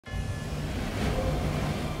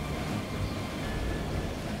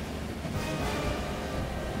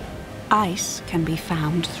Ice can be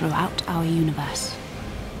found throughout our universe.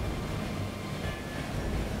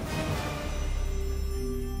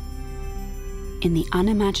 In the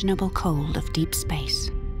unimaginable cold of deep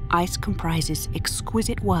space, ice comprises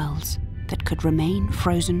exquisite worlds that could remain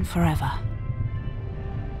frozen forever.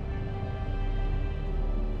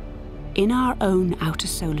 In our own outer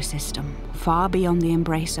solar system, far beyond the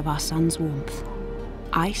embrace of our sun's warmth,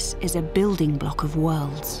 ice is a building block of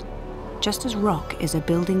worlds, just as rock is a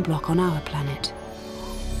building block on our planet.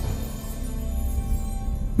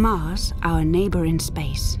 Mars, our neighbor in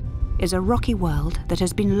space, is a rocky world that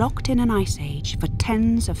has been locked in an ice age for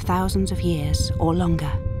tens of thousands of years or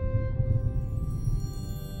longer.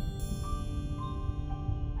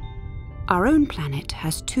 Our own planet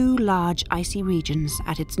has two large icy regions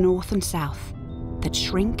at its north and south that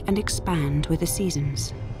shrink and expand with the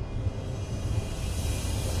seasons.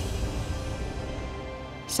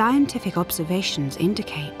 Scientific observations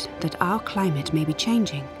indicate that our climate may be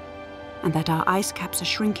changing and that our ice caps are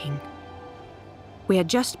shrinking. We are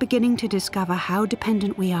just beginning to discover how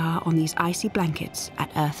dependent we are on these icy blankets at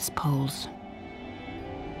Earth's poles.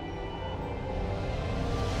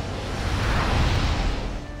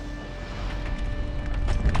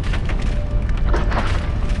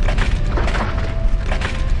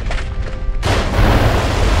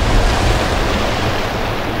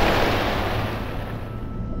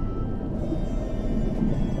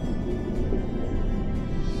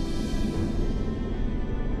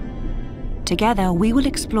 Together, we will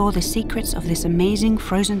explore the secrets of this amazing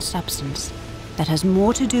frozen substance that has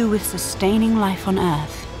more to do with sustaining life on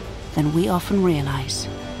Earth than we often realize.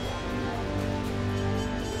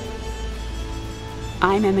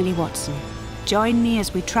 I'm Emily Watson. Join me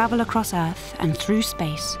as we travel across Earth and through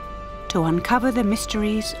space to uncover the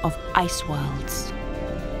mysteries of ice worlds.